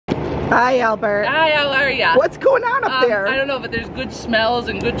Hi, Albert. Hi, how are ya? What's going on up there? I don't know, but there's good smells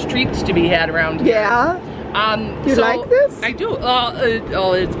and good treats to be had around here. Yeah? Do you like this? I do.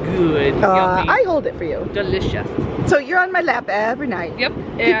 Oh, it's good. Yummy. I hold it for you. Delicious. So you're on my lap every night. Yep.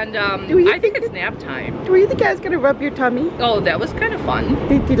 And I think it's nap time. Do you think I was going to rub your tummy? Oh, that was kind of fun.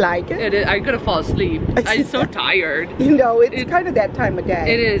 Did you like it? I could have fallen asleep. I'm so tired. You know, it's kind of that time of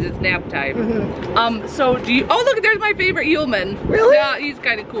day. It is. It's nap time. So do you? Oh, look! There's my favorite Eelman. Really? Yeah, he's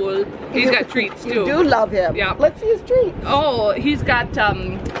kind of cool. He's got treats too. You do love him. Yeah. Let's see his treats. Oh, he's got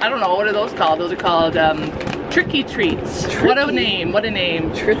I don't know, what are those called? Those are called tricky treats. Tricky? What a name! What a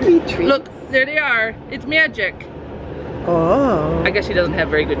name! Tricky treats. Look, there they are. It's magic. Oh. I guess he doesn't have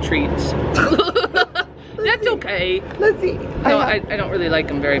very good treats. That's okay. Let's see. No, I don't really like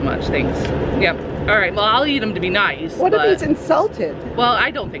him very much, thanks. Yep. Alright, well, I'll eat him to be nice. What if he's insulted? Well, I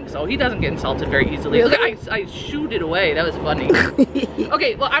don't think so. He doesn't get insulted very easily. Really? Look, I shooed it away. That was funny.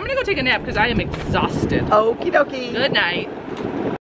 Okay, well, I'm gonna go take a nap because I am exhausted. Okie dokie. Good night.